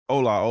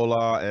Hola,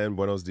 hola, and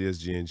buenos dias,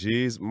 G and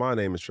Gs. My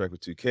name is Trekk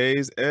with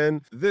 2Ks,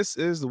 and this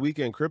is the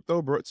Weekend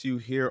Crypto brought to you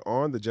here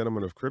on the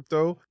Gentleman of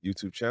Crypto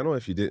YouTube channel.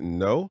 If you didn't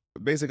know,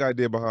 the basic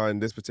idea behind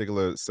this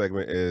particular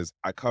segment is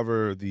I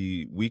cover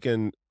the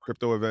weekend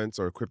crypto events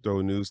or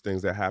crypto news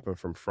things that happen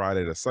from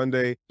Friday to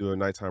Sunday, do a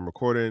nighttime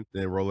recording,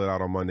 then roll it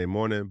out on Monday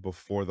morning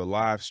before the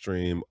live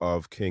stream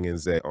of King and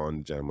Zay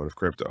on Gentleman of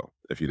Crypto.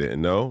 If you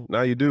didn't know,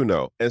 now you do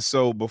know. And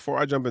so before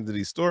I jump into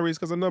these stories,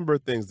 because a number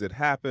of things did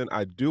happen,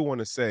 I do want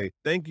to say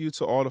thank you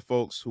to all the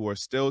folks who are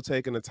still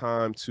taking the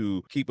time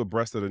to keep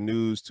abreast of the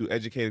news, to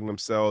educating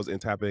themselves and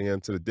tapping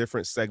into the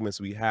different segments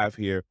we have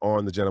here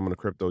on the Gentleman of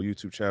Crypto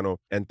YouTube channel.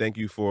 And thank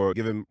you for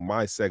giving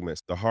my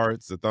segments the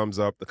hearts, the thumbs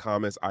up, the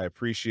comments. I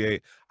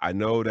appreciate. I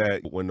know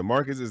that when the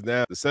markets is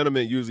down, the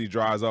sentiment usually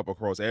dries up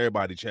across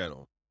everybody's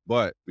channel.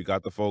 But we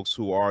got the folks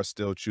who are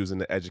still choosing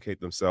to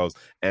educate themselves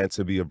and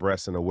to be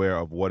abreast and aware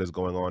of what is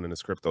going on in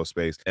this crypto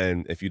space.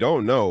 And if you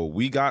don't know,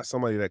 we got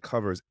somebody that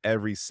covers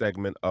every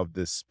segment of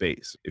this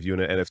space. If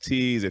you're in the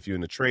NFTs, if you're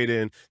in the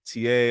trading,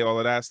 TA, all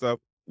of that stuff,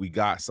 we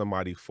got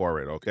somebody for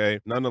it, okay?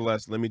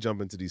 Nonetheless, let me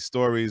jump into these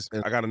stories.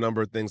 And I got a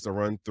number of things to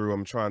run through.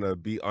 I'm trying to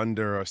be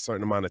under a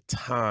certain amount of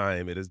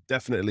time. It is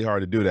definitely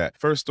hard to do that.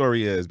 First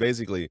story is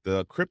basically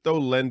the crypto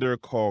lender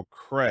called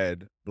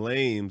Cred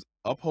blames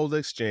Uphold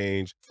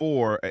Exchange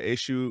for an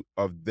issue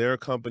of their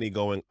company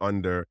going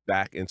under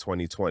back in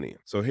 2020.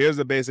 So here's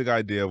the basic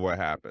idea of what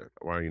happened.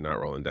 Why are you not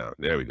rolling down?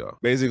 There we go.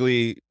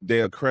 Basically,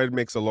 Cred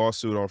makes a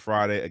lawsuit on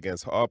Friday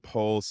against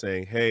Uphold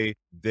saying, hey,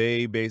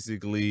 they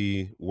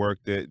basically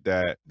worked it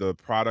that the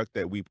product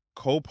that we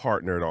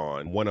co-partnered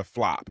on won a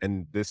flop.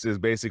 And this is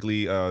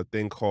basically a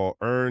thing called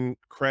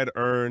Cred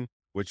Earn,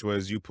 which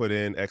was you put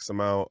in X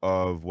amount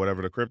of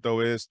whatever the crypto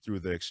is through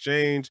the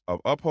exchange of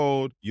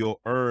Uphold, you'll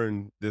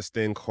earn this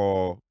thing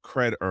called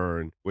Cred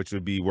Earn, which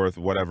would be worth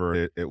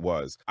whatever it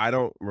was. I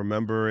don't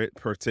remember it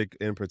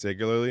in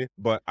particularly,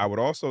 but I would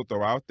also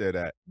throw out there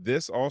that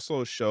this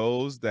also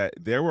shows that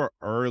there were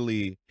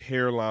early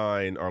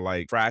hairline or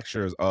like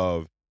fractures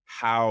of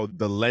how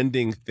the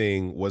lending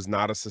thing was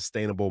not a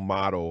sustainable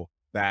model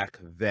back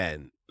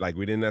then. Like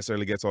we didn't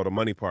necessarily get to all the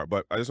money part,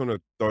 but I just want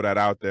to throw that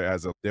out there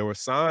there were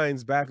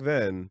signs back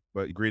then,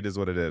 but greed is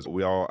what it is.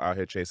 We all out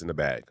here chasing the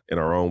bag in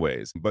our own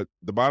ways. But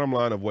the bottom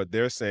line of what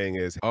they're saying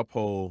is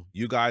Uphold,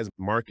 you guys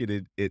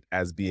marketed it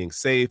as being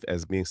safe,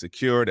 as being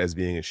secured, as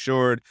being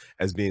assured,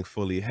 as being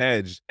fully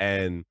hedged.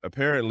 And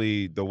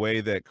apparently the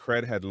way that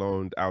Cred had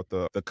loaned out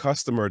the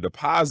customer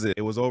deposit,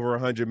 it was over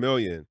 100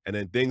 million. And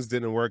then things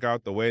didn't work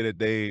out the way that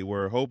they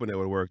were hoping it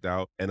would work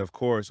out. And of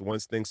course,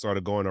 once things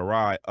started going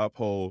awry,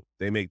 Uphold,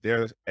 they make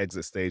their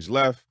exit stage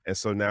left. And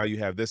so now you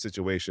have this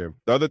situation.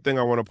 The other thing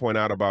I want to point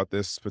out about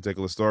this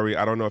particular story,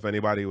 I don't know if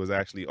anybody was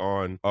actually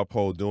on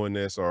Uphold doing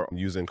this or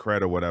using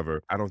Cred or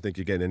whatever. I don't think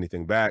you're getting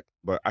anything back,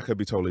 but I could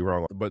be totally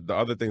wrong. But the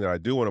other thing that I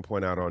do want to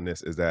point out on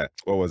this is that,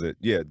 what was it?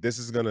 Yeah, this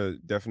is going to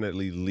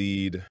definitely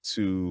lead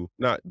to,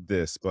 not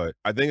this, but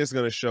I think it's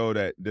going to show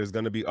that there's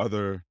going to be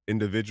other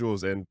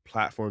individuals and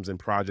platforms and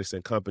projects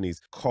and companies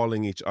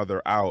calling each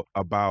other out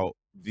about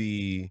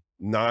the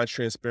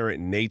non-transparent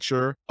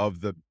nature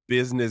of the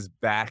business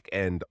back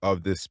end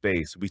of this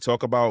space. We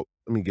talk about,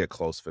 let me get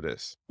close for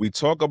this. We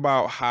talk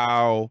about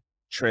how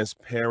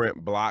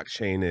transparent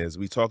blockchain is.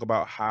 We talk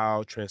about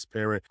how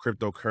transparent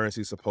cryptocurrency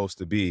is supposed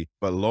to be.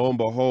 But lo and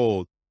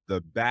behold,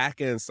 the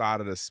back end side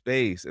of the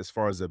space, as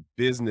far as the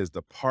business,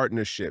 the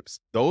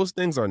partnerships, those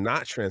things are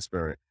not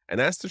transparent. And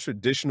that's the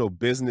traditional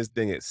business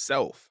thing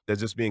itself that's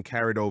just being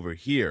carried over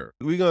here.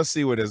 We're going to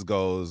see where this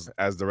goes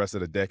as the rest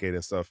of the decade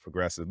and stuff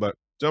progresses. But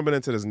jumping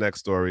into this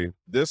next story,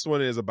 this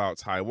one is about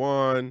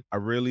Taiwan. I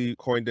really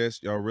coined this.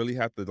 Y'all really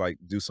have to like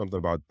do something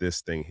about this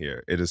thing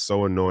here. It is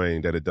so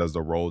annoying that it does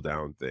the roll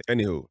down thing.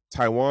 Anywho,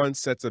 Taiwan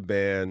set to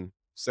ban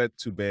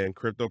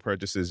crypto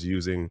purchases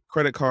using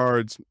credit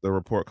cards. The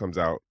report comes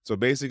out. So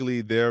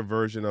basically their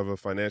version of a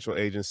financial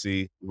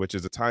agency, which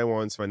is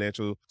Taiwan's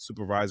Financial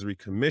Supervisory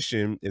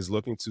Commission, is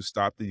looking to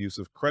stop the use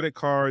of credit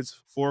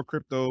cards for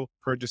crypto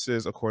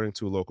purchases, according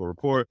to a local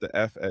report. The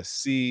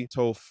FSC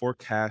told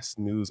Forecast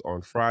News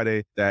on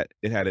Friday that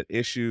it had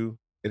issued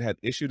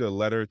a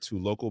letter to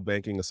local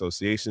banking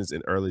associations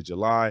in early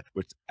July,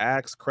 which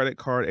asked credit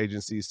card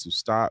agencies to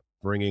stop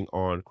bringing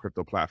on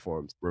crypto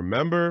platforms.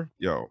 Remember,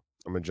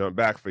 I'm gonna jump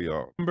back for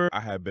y'all. Remember,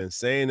 I have been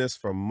saying this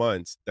for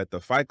months that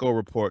the FICO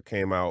report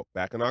came out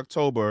back in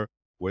October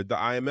with the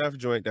IMF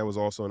joint that was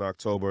also in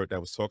October that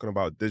was talking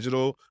about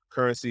digital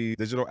currency,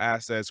 digital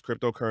assets,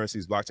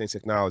 cryptocurrencies, blockchain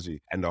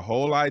technology. And the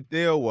whole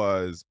idea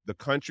was the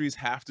countries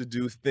have to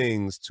do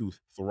things to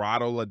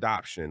throttle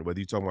adoption, whether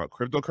you're talking about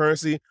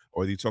cryptocurrency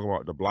or you're talking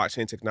about the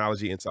blockchain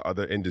technology into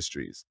other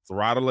industries.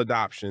 Throttle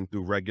adoption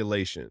through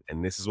regulation.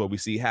 And this is what we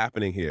see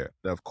happening here.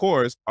 Now, of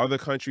course, other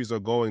countries are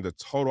going the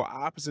total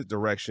opposite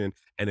direction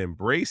and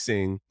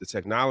embracing the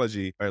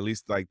technology, or at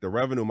least like the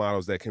revenue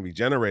models that can be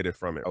generated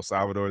from it. El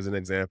Salvador is an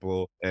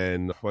example.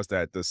 And what's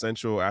that? The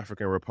Central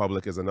African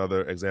Republic is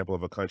another example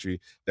of a country country,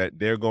 that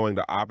they're going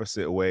the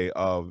opposite way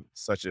of,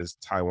 such as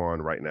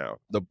Taiwan right now.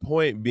 The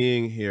point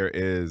being here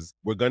is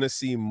we're going to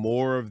see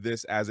more of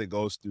this as it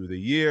goes through the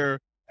year,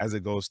 as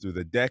it goes through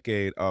the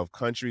decade, of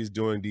countries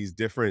doing these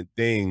different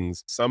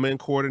things, some in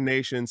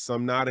coordination,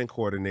 some not in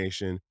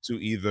coordination, to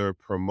either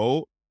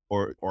promote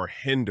or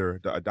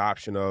hinder the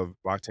adoption of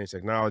blockchain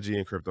technology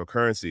and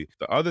cryptocurrency.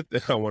 The other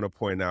thing I want to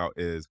point out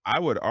is I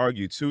would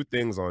argue two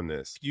things on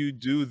this. You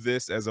do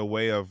this as a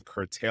way of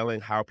curtailing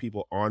how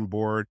people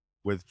onboard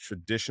with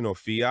traditional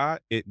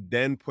fiat, it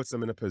then puts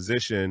them in a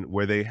position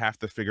where they have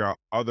to figure out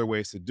other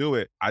ways to do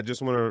it. I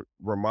just want to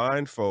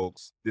remind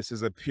folks, this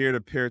is a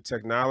peer-to-peer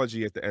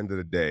technology at the end of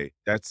the day.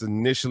 That's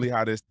initially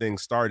how this thing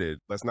started.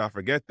 Let's not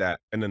forget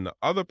that. And then the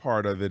other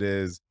part of it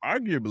is,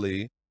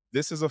 arguably,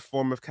 this is a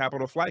form of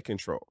capital flight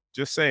control.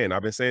 Just saying,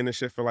 I've been saying this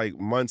shit for like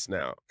months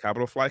now.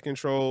 Capital flight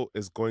control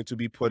is going to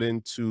be put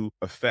into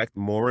effect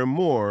more and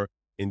more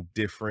in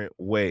different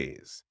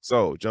ways.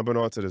 So jumping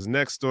on to this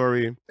next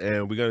story,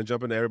 and we're going to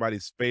jump into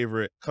everybody's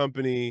favorite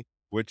company,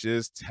 which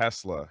is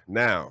Tesla.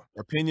 Now,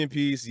 opinion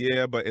piece,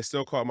 yeah, but it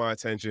still caught my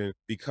attention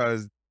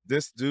because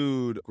this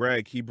dude,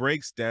 Greg, he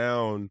breaks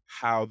down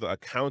how the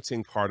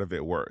accounting part of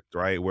it worked,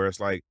 right? Where it's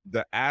like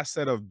the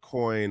asset of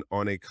coin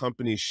on a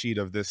company sheet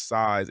of this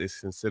size is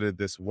considered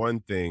this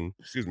one thing,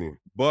 excuse me.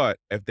 But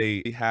if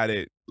they had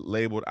it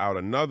labeled out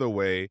another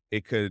way,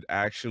 it could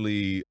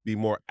actually be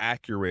more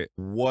accurate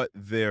what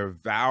their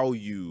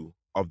value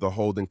of the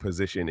holding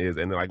position is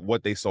and like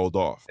what they sold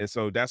off. And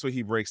so that's what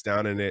he breaks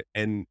down in it.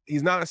 And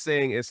he's not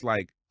saying it's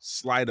like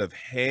sleight of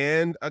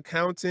hand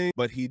accounting,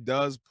 but he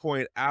does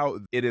point out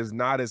it is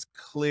not as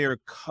clear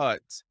cut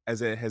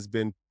as it has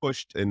been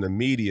pushed in the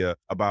media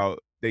about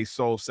they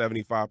sold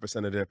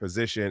 75% of their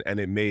position and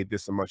it made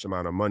this much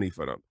amount of money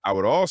for them. I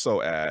would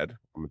also add,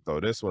 I'm gonna throw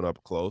this one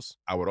up close.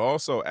 I would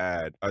also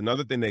add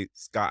another thing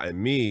that's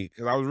gotten me,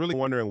 because I was really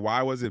wondering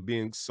why was it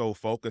being so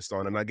focused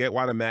on, and I get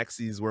why the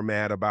maxis were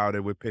mad about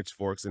it with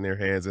pitchforks in their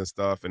hands and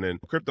stuff, and then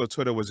crypto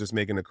Twitter was just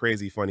making a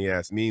crazy funny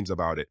ass memes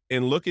about it.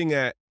 In looking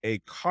at a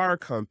car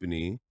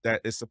company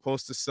that is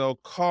supposed to sell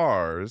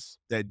cars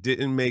that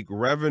didn't make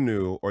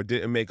revenue or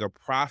didn't make a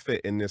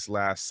profit in this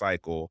last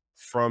cycle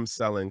from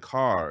selling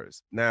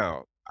cars.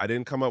 Now, I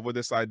didn't come up with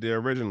this idea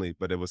originally,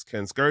 but it was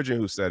Ken Sturgeon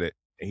who said it.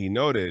 And he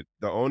noted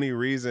the only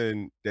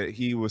reason that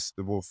he was,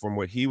 well, from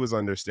what he was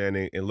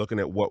understanding and looking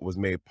at what was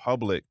made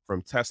public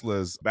from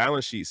Tesla's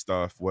balance sheet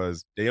stuff,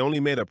 was they only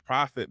made a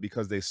profit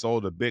because they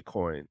sold a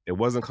Bitcoin. It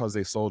wasn't because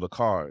they sold the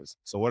cars.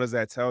 So what does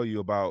that tell you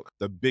about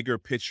the bigger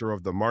picture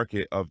of the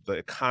market, of the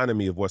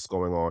economy, of what's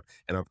going on,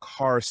 and of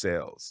car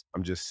sales?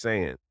 I'm just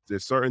saying.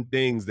 There's certain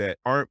things that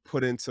aren't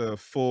put into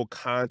full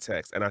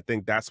context. And I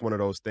think that's one of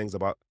those things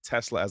about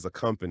Tesla as a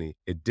company.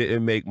 It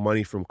didn't make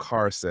money from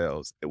car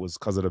sales. It was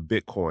because of the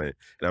Bitcoin.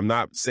 And I'm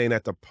not saying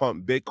that to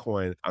pump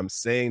Bitcoin. I'm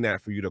saying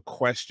that for you to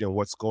question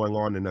what's going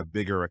on in a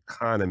bigger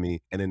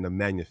economy and in the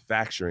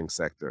manufacturing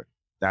sector.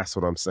 That's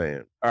what I'm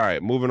saying. All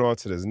right, moving on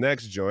to this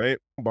next joint.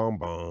 Boom,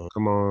 boom.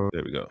 Come on.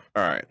 There we go.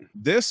 All right.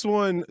 This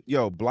one,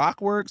 yo,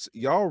 Blockworks,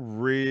 y'all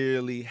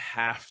really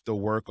have to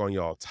work on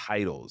y'all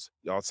titles.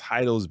 Y'all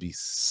titles be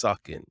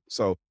sucking.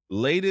 So,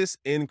 latest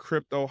in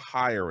crypto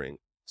hiring,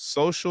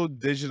 social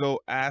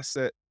digital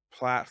asset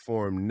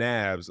platform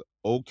NAV's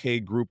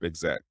OK Group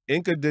exec.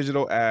 Inca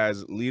Digital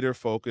as leader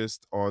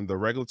focused on the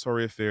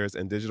regulatory affairs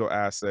and digital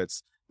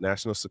assets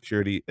national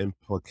security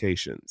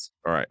implications.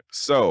 All right.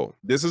 So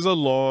this is a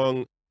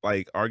long,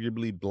 like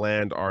arguably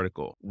bland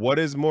article. What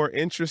is more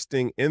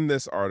interesting in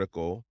this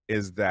article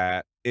is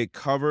that it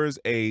covers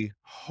a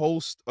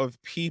host of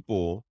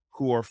people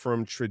who are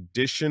from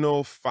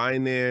traditional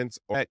finance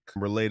or tech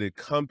related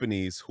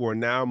companies who are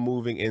now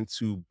moving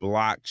into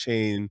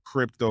blockchain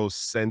crypto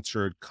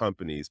centered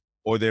companies,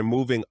 or they're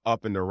moving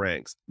up in the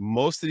ranks.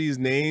 Most of these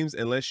names,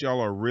 unless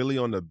y'all are really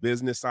on the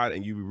business side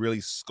and you really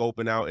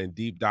scoping out and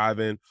deep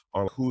diving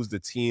on who's the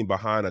team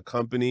behind a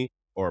company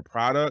or a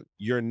product,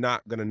 you're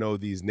not going to know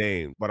these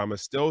names. But I'm going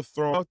to still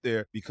throw out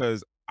there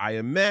because I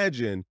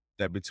imagine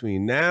that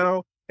between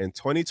now and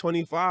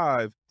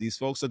 2025, these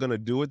folks are going to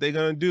do what they're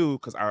going to do,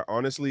 because I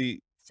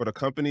honestly, for the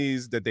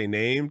companies that they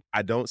named,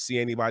 I don't see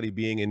anybody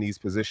being in these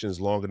positions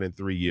longer than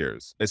 3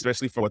 years,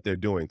 especially for what they're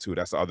doing too.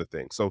 That's the other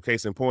thing. So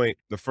case in point,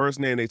 the first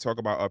name they talk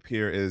about up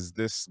here is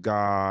this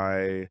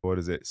guy, what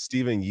is it?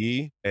 Stephen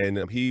Yee.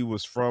 And he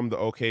was from the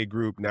OK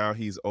Group. Now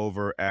he's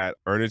over at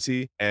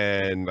Ernity.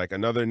 And like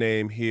another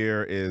name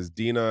here is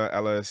Dina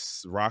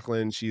Ellis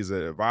Rockland. She's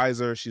an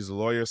advisor. She's a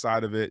lawyer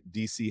side of it,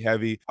 DC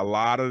heavy. A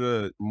lot of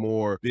the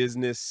more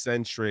business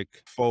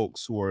centric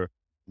folks who are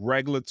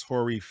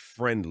regulatory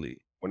friendly.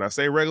 When I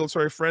say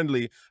regulatory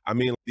friendly, I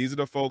mean These are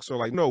the folks who are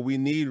like, no, we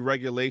need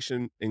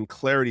regulation and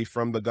clarity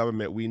from the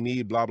government. We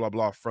need blah, blah,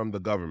 blah from the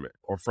government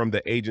or from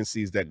the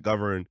agencies that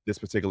govern this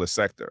particular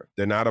sector.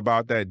 They're not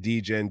about that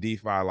DGen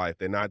DeFi life.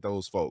 They're not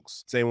those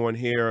folks. Same one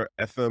here,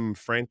 FM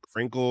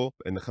Frankel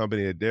and the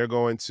company that they're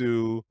going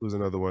to. Who's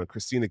another one?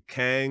 Christina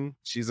Kang.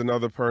 She's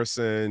another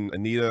person.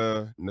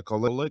 Anita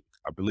Nikolic.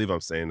 I believe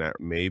I'm saying that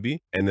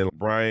maybe. And then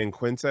Brian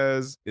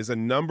Quintez. Is a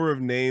number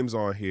of names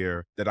on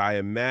here that I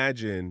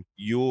imagine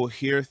you'll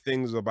hear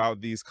things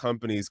about these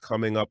companies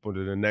coming up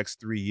over the next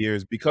 3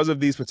 years because of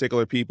these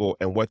particular people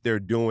and what they're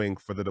doing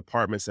for the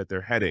departments that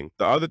they're heading.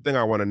 The other thing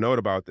I want to note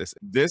about this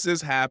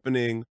is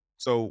happening.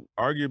 So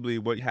arguably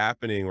what's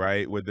happening,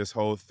 right, with this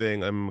whole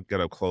thing, I'm gonna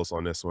get up close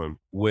on this one,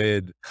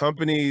 with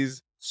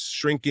companies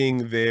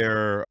shrinking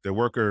their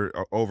worker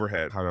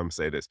overhead. How do I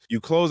say this? You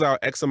close out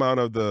X amount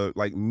of the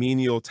like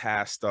menial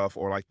task stuff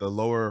or like the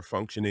lower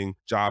functioning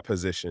job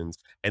positions,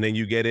 and then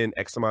you get in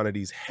X amount of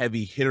these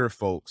heavy hitter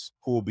folks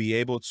who will be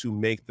able to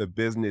make the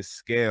business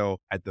scale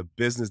at the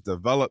business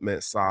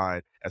development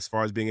side, as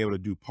far as being able to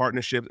do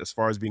partnerships, as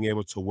far as being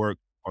able to work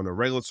on the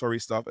regulatory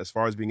stuff, as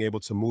far as being able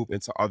to move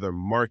into other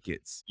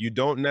markets. You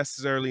don't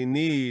necessarily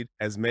need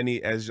as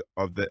many as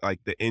of the like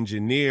the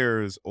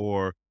engineers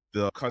or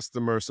the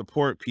customer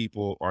support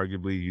people.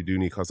 Arguably, you do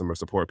need customer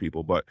support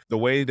people, but the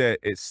way that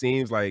it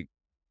seems like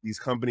these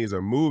companies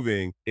are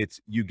moving,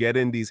 it's you get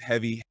in these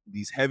heavy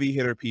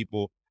hitter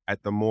people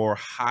at the more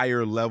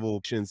higher level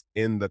positions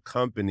in the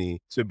company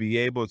to be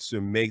able to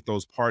make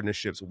those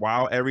partnerships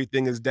while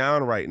everything is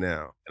down right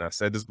now. And I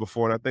said this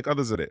before, and I think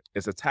others did it.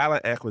 It's a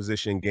talent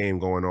acquisition game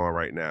going on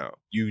right now.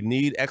 You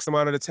need X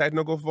amount of the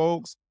technical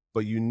folks,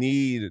 but you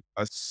need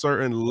a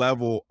certain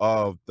level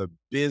of the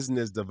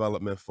business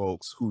development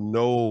folks who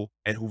know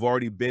and who've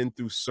already been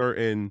through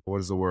certain, what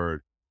is the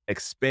word?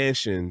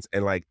 Expansions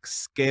and like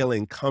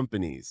scaling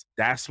companies.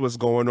 That's what's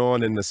going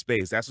on in the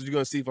space. That's what you're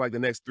going to see for like the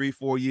next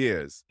 3-4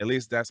 years. At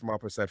least that's my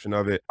perception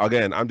of it.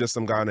 Again, I'm just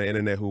some guy on the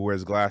internet who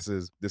wears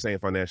glasses. This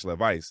ain't financial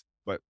advice,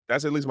 but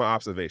that's at least my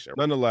observation.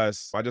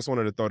 Nonetheless, I just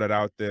wanted to throw that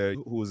out there.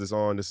 Who is this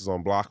on? This is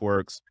on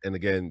Blockworks. And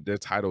again, their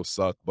titles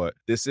suck, but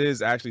this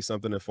is actually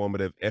something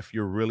informative if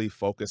you're really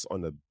focused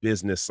on the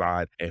business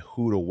side and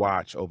who to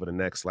watch over the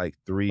next like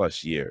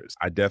 3+ years.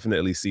 I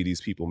definitely see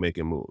these people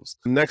making moves.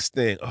 Next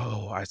thing,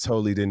 oh, I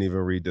totally didn't even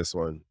read this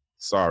one.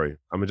 Sorry.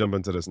 I'm gonna jump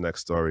into this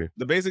next story.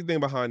 The basic thing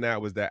behind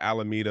that was that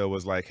Alameda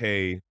was like,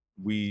 hey,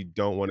 we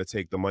don't want to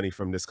take the money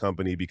from this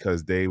company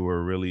because they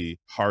were really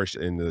harsh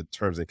in the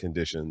terms and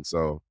conditions.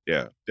 So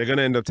yeah, they're going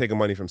to end up taking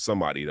money from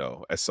somebody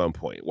though, at some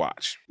point.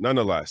 Watch.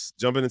 Nonetheless,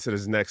 jumping into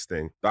this next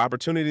thing, the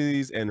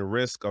opportunities and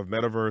risk of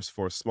metaverse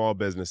for small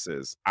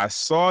businesses. I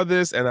saw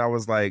this and I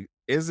was like,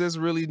 is this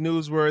really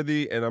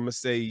newsworthy? And I'm going to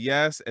say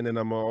yes. And then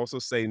I'm going to also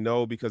say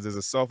no, because there's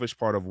a selfish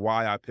part of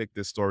why I picked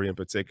this story in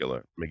particular.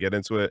 I'm going to get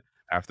into it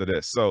after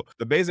this. So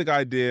the basic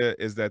idea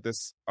is that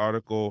this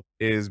article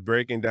is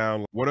breaking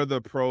down what are the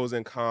pros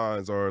and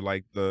cons, or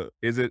like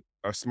is it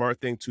a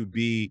smart thing to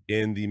be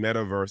in the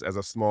metaverse as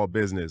a small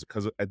business?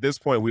 Because at this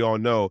point, we all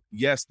know,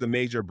 yes, the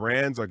major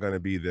brands are going to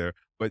be there,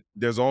 but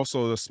there's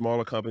also the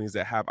smaller companies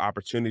that have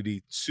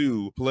opportunity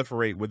to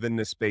proliferate within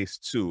this space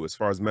too, as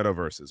far as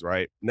metaverses,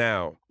 right?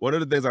 Now, one of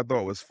the things I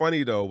thought was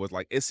funny though, was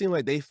like, it seemed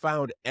like they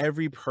found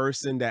every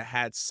person that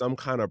had some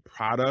kind of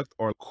product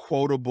or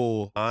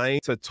quotable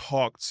line to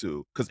talk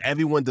to, because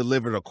everyone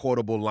delivered a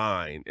quotable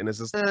line. And it's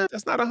just,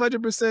 that's not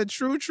 100%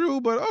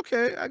 true, but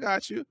okay, I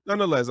got you.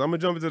 Nonetheless, I'm gonna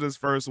jump into this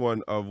first one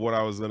of what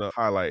I was gonna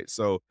highlight.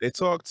 So they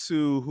talked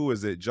to, who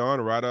is it? John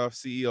Radoff,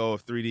 CEO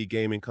of 3D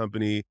gaming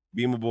company,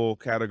 Beamable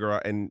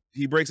Category, and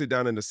he breaks it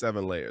down into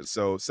 7 layers.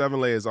 So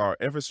 7 layers are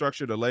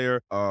infrastructure,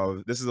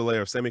 this is the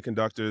layer of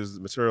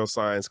semiconductors, material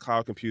science,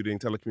 cloud computing,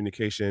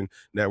 telecommunication,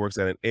 networks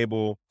that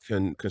enable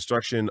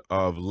construction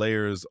of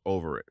layers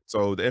over it.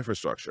 So the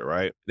infrastructure,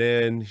 right?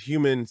 Then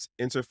human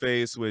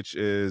interface, which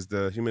is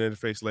the human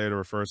interface layer that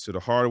refers to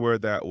the hardware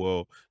that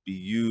will be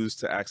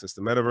used to access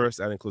the metaverse.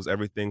 That includes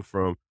everything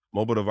from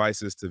mobile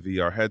devices to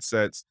VR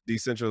headsets.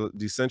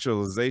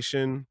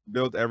 Decentralization,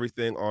 build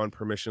everything on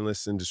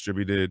permissionless and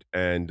distributed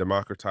and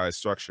democratized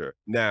structure.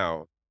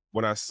 Now,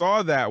 when I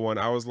saw that one,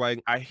 I was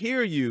like, I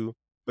hear you,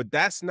 but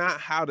that's not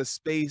how the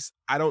space,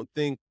 I don't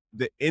think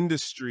the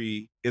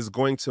industry is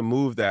going to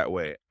move that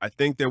way. I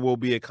think there will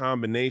be a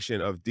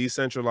combination of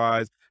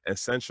decentralized and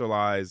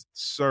centralized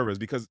servers,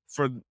 because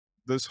for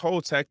this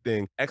whole tech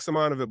thing, X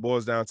amount of it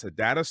boils down to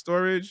data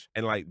storage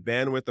and like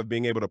bandwidth of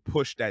being able to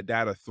push that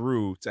data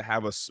through to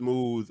have a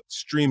smooth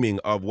streaming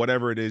of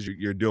whatever it is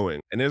you're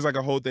doing. And there's like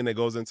a whole thing that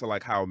goes into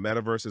like how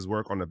metaverses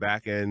work on the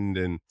back end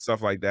and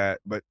stuff like that.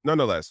 But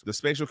nonetheless, the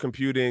spatial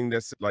computing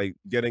that's like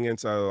getting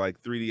into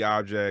like 3D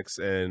objects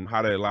and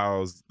how that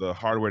allows the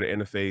hardware to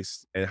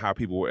interface and how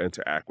people will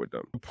interact with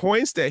them. The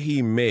points that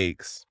he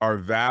makes are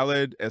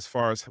valid as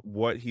far as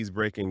what he's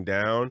breaking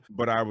down,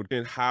 but I would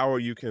think, how are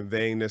you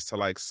conveying this to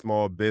like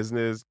small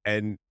business?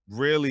 And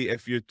really,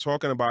 if you're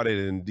talking about it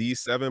in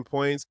these 7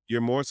 points,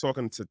 you're more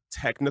talking to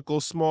technical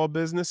small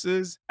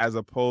businesses as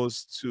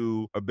opposed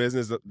to a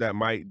business that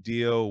might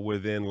deal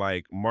within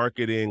like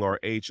marketing or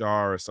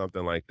HR or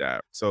something like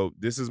that. So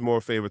this is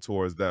more favor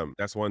towards them.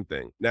 That's one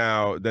thing.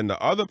 Now, then the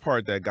other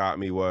part that got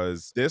me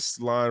was this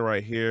line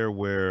right here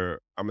where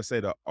I'm gonna say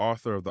the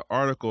author of the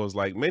article is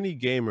like, many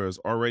gamers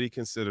already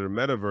consider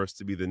metaverse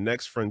to be the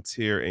next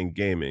frontier in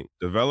gaming.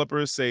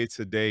 Developers say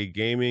today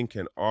gaming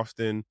can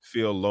often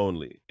feel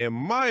lonely. In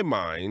my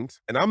mind,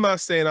 and I'm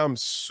not saying I'm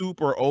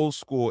super old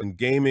school in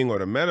gaming or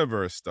the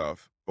metaverse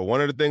stuff, but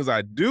one of the things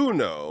I do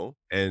know,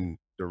 and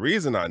the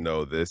reason I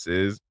know this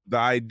is the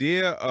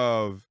idea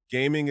of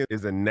gaming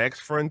is the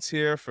next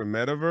frontier for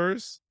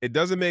metaverse. It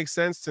doesn't make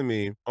sense to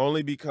me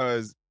only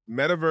because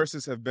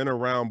metaverses have been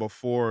around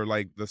before,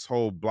 like this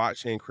whole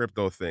blockchain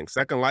crypto thing.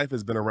 Second Life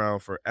has been around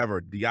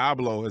forever.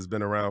 Diablo has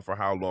been around for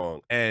how long?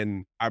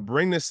 And I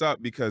bring this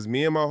up because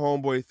me and my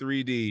homeboy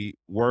 3D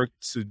worked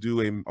to do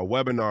a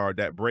webinar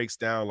that breaks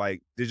down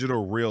like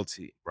digital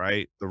realty,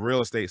 right? The real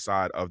estate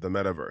side of the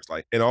metaverse.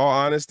 Like, in all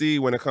honesty,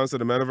 when it comes to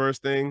the metaverse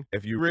thing,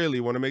 if you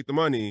really want to make the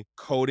money,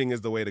 coding is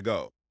the way to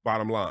go.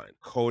 Bottom line,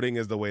 coding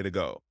is the way to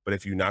go. But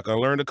if you're not going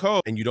to learn to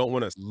code and you don't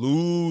want to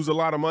lose a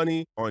lot of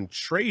money on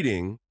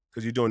trading,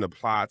 because you're doing the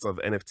plots of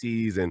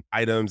NFTs and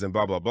items and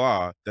blah, blah,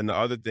 blah, then the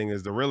other thing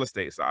is the real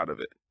estate side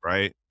of it,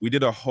 right? We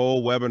did a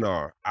whole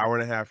webinar, hour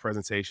and a half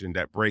presentation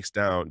that breaks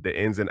down the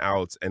ins and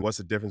outs and what's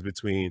the difference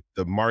between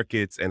the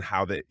markets and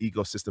how the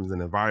ecosystems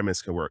and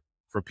environments can work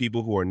for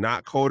people who are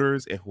not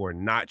coders and who are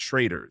not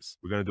traders.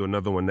 We're going to do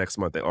another one next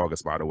month in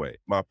August, by the way.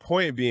 My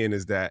point being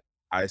is that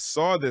I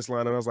saw this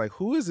line and I was like,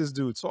 who is this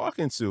dude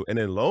talking to? And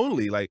then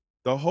Lonely, like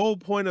the whole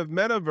point of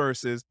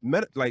metaverse is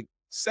like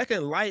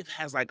Second Life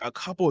has like a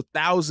couple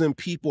thousand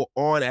people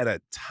on at a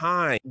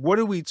time. What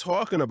are we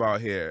talking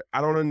about here?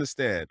 I don't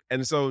understand.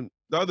 And so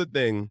the other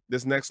thing,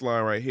 this next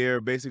line right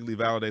here basically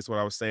validates what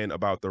I was saying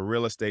about the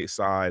real estate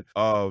side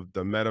of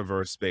the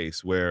metaverse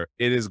space, where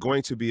it is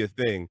going to be a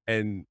thing.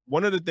 And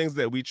one of the things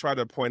that we try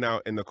to point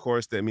out in the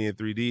course that me and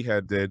 3D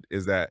had did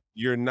is that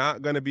you're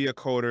not going to be a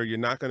coder, you're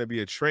not going to be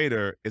a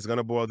trader. It's going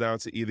to boil down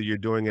to either you're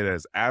doing it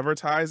as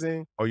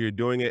advertising or you're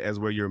doing it as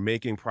where you're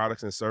making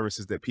products and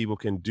services that people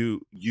can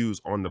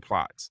use on the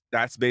plots.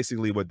 That's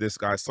basically what this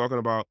guy's talking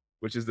about,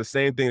 which is the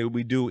same thing that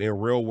we do in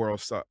real world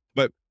stuff.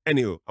 But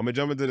anywho, I'm gonna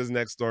jump into this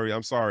next story.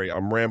 I'm sorry,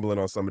 I'm rambling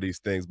on some of these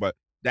things, but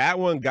that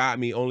one got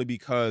me only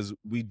because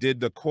we did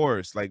the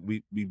course, like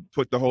we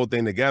put the whole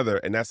thing together,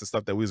 and that's the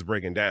stuff that we was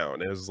breaking down.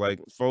 And it was like,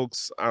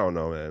 folks, I don't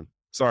know, man.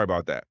 Sorry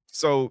about that.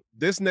 So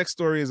this next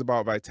story is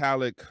about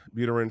Vitalik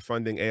Buterin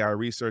funding AI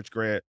research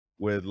grant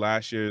with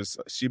last year's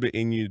Shiba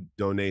Inu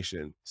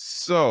donation.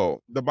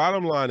 So the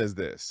bottom line is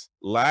this.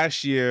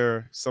 Last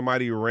year,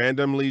 somebody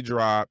randomly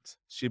dropped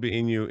Shiba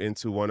Inu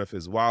into one of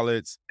his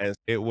wallets, and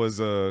it was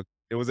an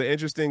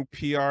interesting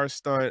PR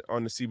stunt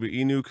on the Shiba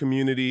Inu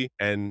community,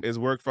 and it's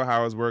worked for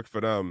how it's worked for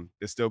them.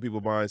 There's still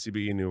people buying Shiba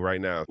Inu right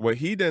now. What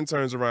he then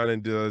turns around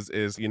and does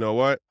is, you know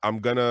what? I'm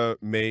gonna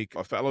make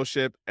a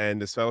fellowship,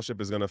 and this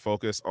fellowship is gonna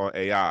focus on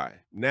AI.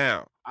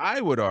 Now,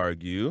 I would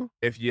argue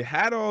if you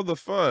had all the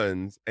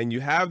funds and you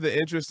have the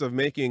interest of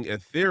making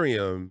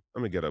Ethereum,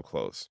 let me get up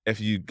close. If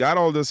you got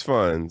all this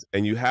funds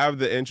and you have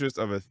the interest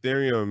of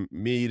Ethereum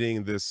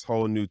meeting this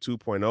whole new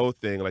 2.0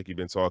 thing, like you've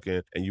been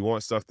talking, and you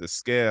want stuff to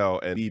scale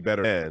and be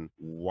better, then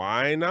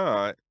why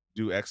not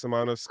do X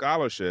amount of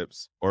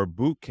scholarships or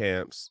boot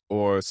camps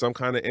or some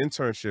kind of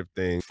internship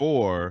thing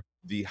for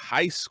the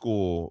high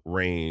school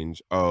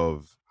range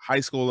of high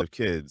school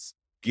kids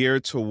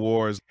geared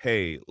towards,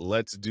 hey,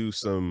 let's do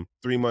some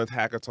 3-month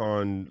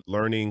hackathon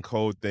learning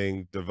code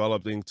thing,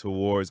 developing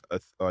towards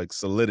like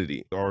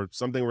Solidity or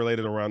something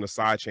related around the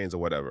side chains or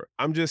whatever.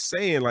 I'm just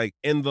saying, like,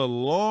 in the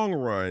long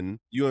run,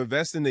 you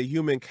invest in the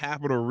human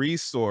capital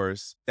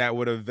resource that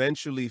would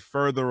eventually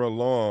further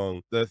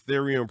along the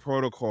Ethereum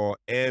protocol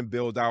and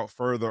build out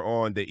further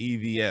on the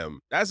EVM.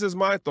 That's just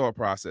my thought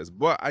process.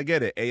 But I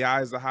get it.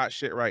 AI is the hot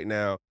shit right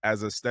now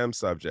as a STEM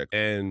subject.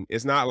 And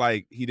it's not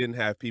like he didn't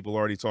have people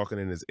already talking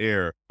in his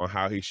ear on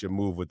how he should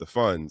move with the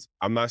funds.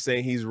 I'm not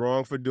saying he's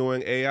wrong for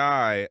doing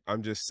AI.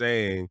 I'm just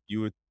saying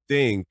you would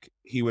think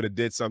he would have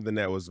did something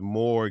that was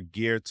more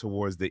geared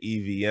towards the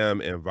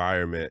EVM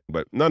environment.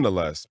 But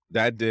nonetheless,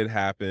 that did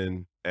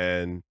happen.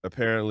 And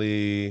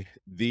apparently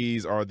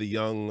these are the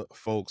young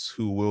folks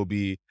who will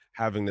be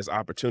having this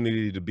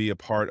opportunity to be a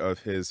part of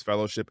his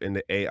fellowship in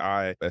the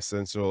AI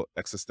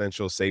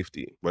existential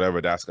safety,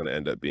 whatever that's going to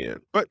end up being.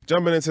 But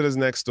jumping into this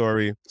next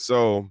story.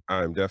 So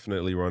I'm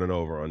definitely running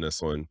over on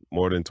this one,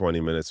 more than 20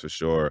 minutes for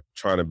sure,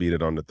 trying to beat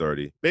it on the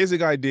 30.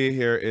 Basic idea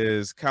here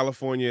is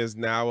California is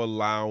now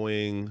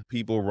allowing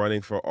people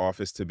running for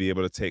office to be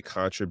able to take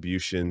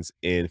contributions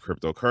in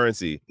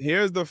cryptocurrency.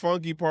 Here's the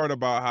funky part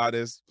about how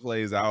this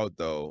plays out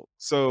though.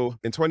 So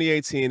in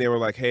 2018, they were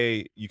like,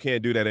 hey, you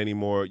can't do that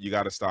anymore. You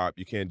got to stop.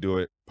 You can't do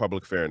it.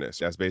 Public fairness.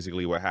 That's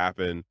basically what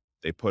happened.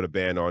 they put a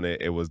ban on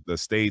it. It was the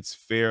state's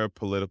Fair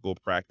Political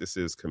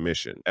Practices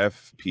Commission,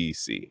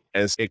 FPC.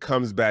 And it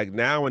comes back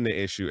now in the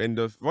issue. And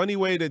the funny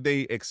way that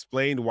they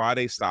explained why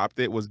they stopped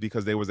it was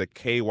because there was a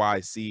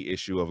KYC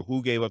issue of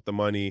who gave up the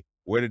money,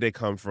 where did they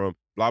come from,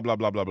 blah, blah,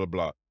 blah, blah, blah,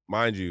 blah.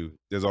 Mind you,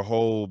 there's a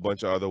whole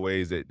bunch of other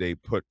ways that they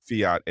put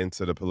fiat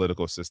into the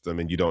political system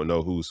and you don't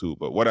know who's who,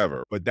 but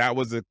whatever. But that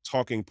was the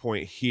talking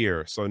point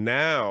here. So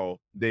now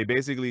they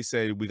basically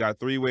say we got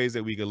three ways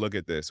that we can look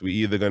at this. We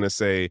either going to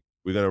say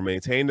we're going to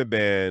maintain the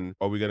ban,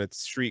 or we're going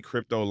to treat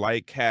crypto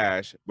like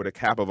cash with a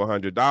cap of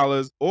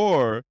 $100,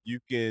 or you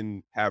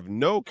can have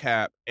no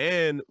cap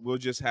and we'll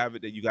just have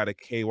it that you got a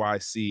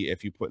KYC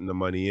if you're putting the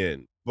money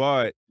in.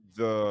 But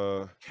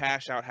the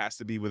cash out has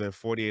to be within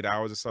 48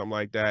 hours or something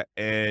like that,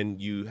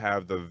 and you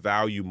have the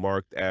value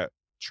marked at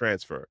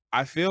transfer.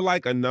 I feel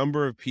like a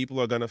number of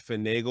people are going to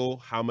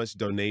finagle how much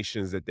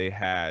donations that they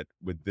had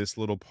with this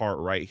little part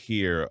right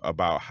here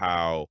about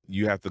how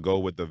you have to go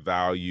with the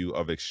value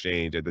of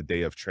exchange at the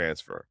day of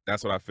transfer.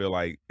 That's what I feel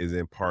like is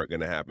in part going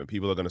to happen.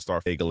 People are going to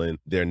start figuring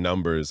their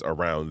numbers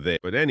around there.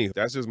 But anyway,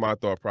 that's just my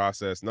thought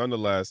process.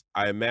 Nonetheless,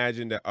 I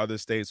imagine that other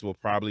states will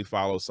probably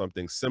follow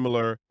something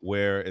similar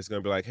where it's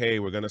going to be like, hey,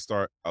 we're going to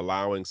start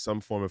allowing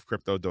some form of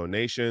crypto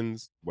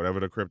donations, whatever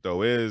the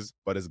crypto is,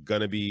 but it's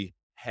going to be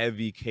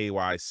heavy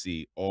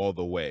KYC all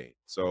the way.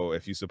 So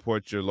if you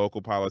support your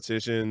local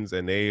politicians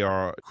and they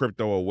are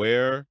crypto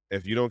aware,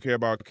 if you don't care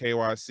about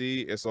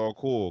KYC, it's all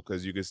cool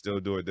because you can still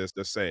do it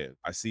the same.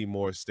 I see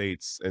more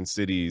states and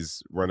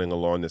cities running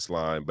along this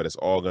line, but it's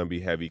all going to be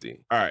heavy.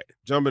 All right,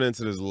 jumping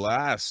into this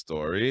last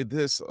story,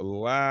 this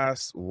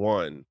last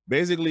one.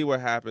 Basically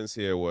what happens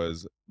here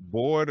was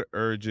board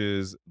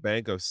urges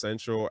Bank of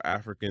Central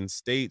African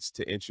States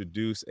to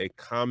introduce a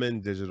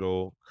common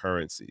digital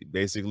currency.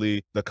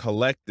 Basically, the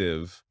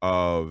collective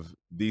of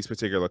these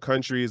particular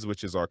countries,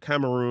 which is our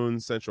Cameroon,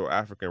 Central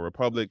African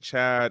Republic,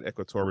 Chad,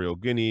 Equatorial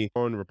Guinea,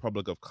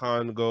 Republic of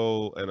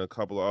Congo, and a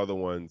couple of other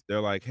ones.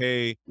 They're like,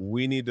 hey,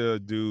 we need to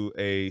do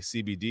a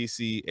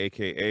CBDC,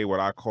 aka what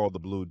I call the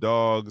blue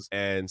dogs.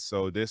 And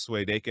so this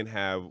way they can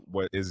have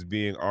what is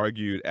being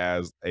argued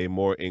as a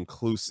more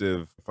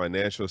inclusive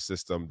financial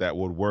system that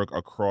would work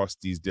across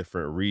these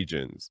different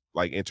regions,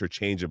 like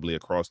interchangeably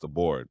across the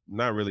board.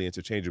 Not really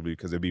interchangeably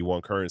because it'd be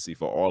one currency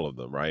for all of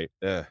them, right?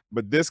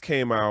 But this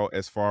came out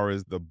as far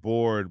as the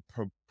board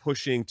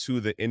pushing to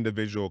the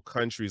individual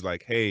countries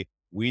like, hey,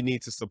 we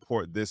need to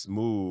support this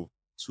move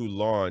to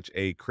launch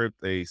a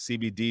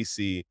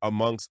CBDC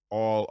amongst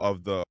all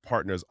of the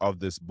partners of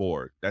this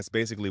board. That's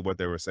basically what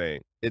they were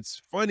saying.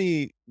 It's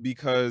funny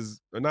because,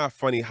 or not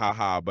funny,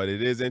 haha, but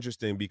it is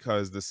interesting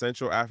because the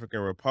Central African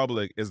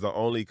Republic is the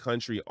only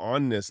country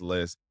on this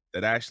list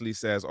that actually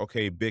says,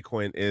 okay,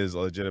 Bitcoin is a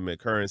legitimate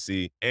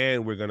currency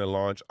and we're going to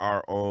launch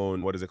our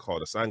own, what is it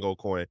called, a Sango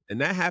coin. And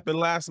that happened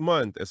last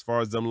month as far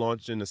as them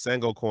launching the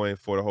Sango coin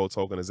for the whole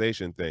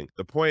tokenization thing.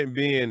 The point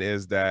being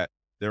is that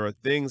there are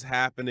things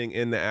happening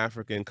in the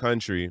African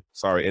continent.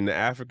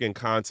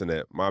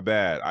 My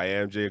bad. I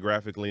am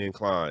geographically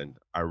inclined.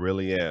 I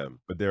really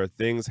am. But there are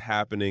things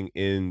happening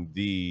in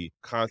the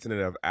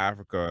continent of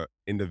Africa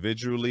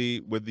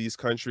individually with these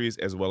countries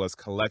as well as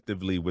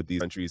collectively with these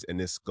countries. And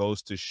this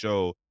goes to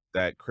show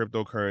that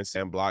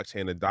cryptocurrency and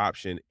blockchain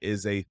adoption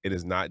it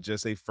is not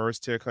just a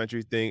first tier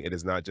country thing. It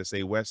is not just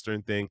a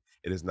Western thing.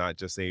 It is not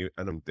just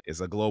it's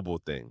a global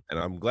thing. And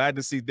I'm glad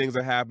to see things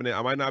are happening.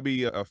 I might not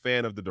be a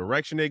fan of the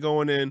direction they're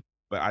going in,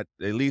 but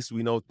at least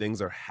we know things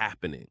are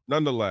happening.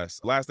 Nonetheless,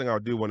 last thing I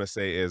do want to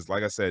say is,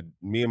 like I said,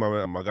 me and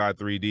my guy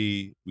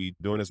 3D, we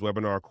doing this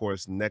webinar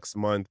course next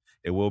month.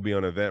 It will be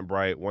on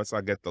Eventbrite. Once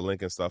I get the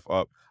link and stuff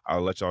up,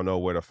 I'll let y'all know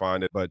where to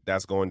find it, but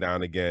that's going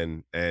down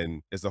again.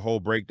 And it's the whole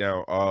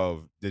breakdown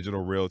of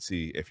digital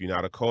realty. If you're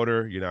not a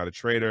coder, you're not a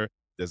trader,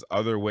 there's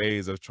other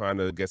ways of trying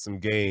to get some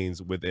gains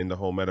within the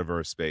whole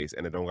metaverse space.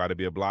 And it don't got to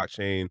be a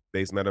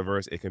blockchain-based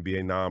metaverse. It can be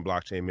a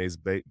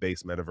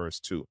non-blockchain-based metaverse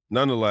too.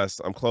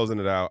 Nonetheless, I'm closing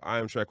it out. I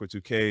am Trekk with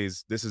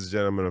 2Ks. This is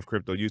Gentleman of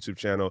Crypto YouTube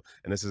channel,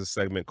 and this is a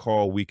segment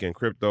called Weekend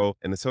Crypto.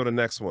 And until the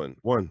next one.